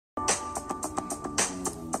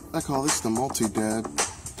I call this the multi-dad.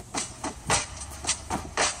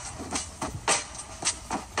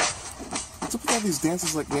 What's up with all these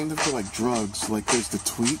dances like named after like drugs? Like there's the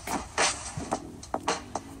tweak.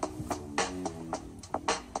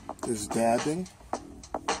 There's dabbing.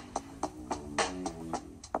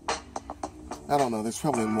 I don't know, there's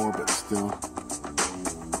probably more, but still.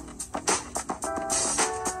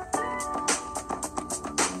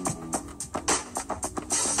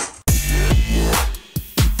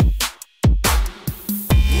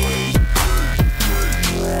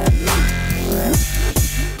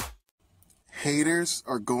 Haters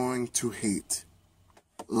are going to hate.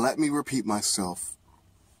 Let me repeat myself.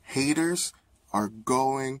 Haters are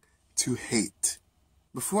going to hate.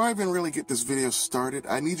 Before I even really get this video started,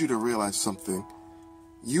 I need you to realize something.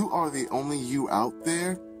 You are the only you out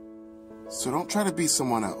there, so don't try to be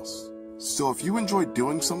someone else. So if you enjoy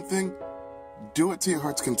doing something, do it to your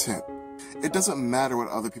heart's content. It doesn't matter what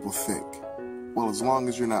other people think. Well, as long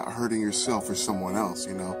as you're not hurting yourself or someone else,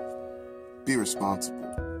 you know. Be responsible.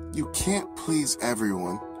 You can't please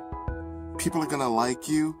everyone. People are gonna like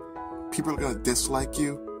you. People are gonna dislike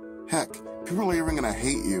you. Heck, people are even gonna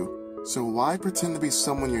hate you. So why pretend to be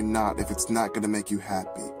someone you're not if it's not gonna make you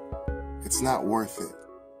happy? It's not worth it.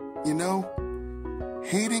 You know,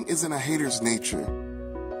 hating isn't a hater's nature.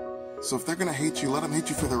 So if they're gonna hate you, let them hate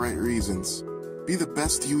you for the right reasons. Be the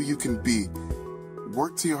best you can be.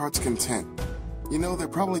 Work to your heart's content. You know, they're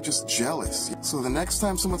probably just jealous. So the next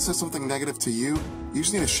time someone says something negative to you, you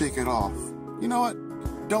just need to shake it off. You know what?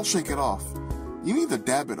 Don't shake it off. You need to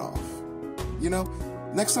dab it off. You know,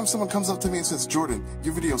 next time someone comes up to me and says, Jordan,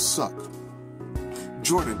 your videos suck.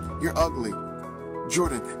 Jordan, you're ugly.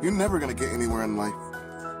 Jordan, you're never gonna get anywhere in life.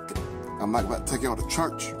 I'm not about to take you out to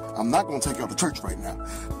church. I'm not gonna take you out to church right now.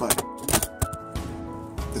 But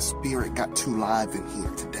the spirit got too live in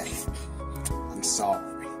here today. I'm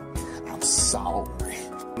sorry. I'm sorry.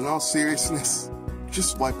 In all seriousness,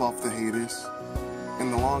 just wipe off the haters.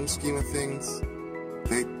 In the long scheme of things,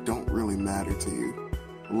 they don't really matter to you.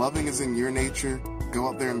 Loving is in your nature. Go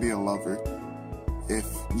out there and be a lover. If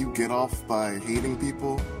you get off by hating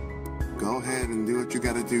people, go ahead and do what you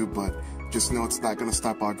gotta do, but just know it's not gonna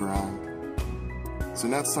stop our grind. So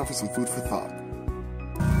now it's time for some food for thought.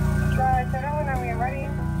 Try dinner whenever you're ready.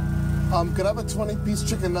 Could I have a 20-piece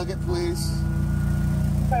chicken nugget, please?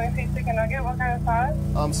 20-piece chicken nugget, what kind of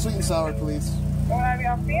sauce? Sweet and sour, please. What would I be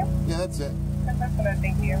off for you? Yeah, that's it. That's what I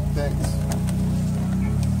thank you. Thanks.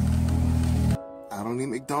 I don't eat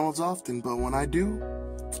McDonald's often, but when I do,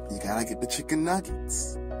 you gotta get the chicken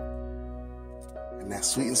nuggets. And that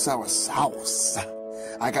sweet and sour sauce.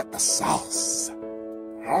 I got the sauce.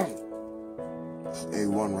 It's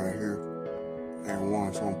A1 right here. A1,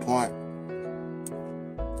 it's on point.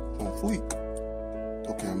 It's on fleek.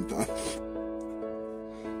 Okay, I'm done.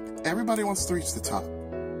 Everybody wants to reach the top.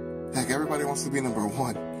 Heck, everybody wants to be number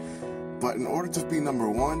one. But in order to be number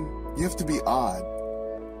one, you have to be odd.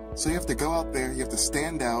 So you have to go out there, you have to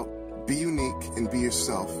stand out, be unique, and be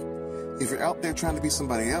yourself. If you're out there trying to be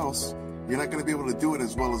somebody else, you're not going to be able to do it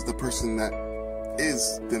as well as the person that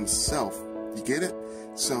is themselves. You get it?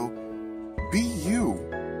 So, be you.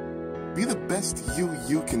 Be the best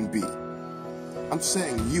you can be. I'm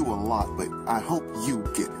saying you a lot, but I hope you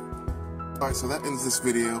get it. Alright, so that ends this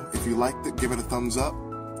video. If you liked it, give it a thumbs up.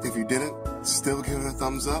 If you didn't, still give it a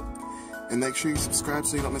thumbs up. And make sure you subscribe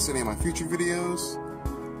so you don't miss any of my future videos.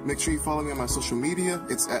 Make sure you follow me on my social media.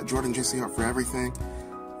 It's at JordanJC Hart for everything.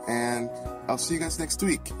 And I'll see you guys next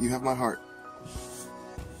week. You have my heart.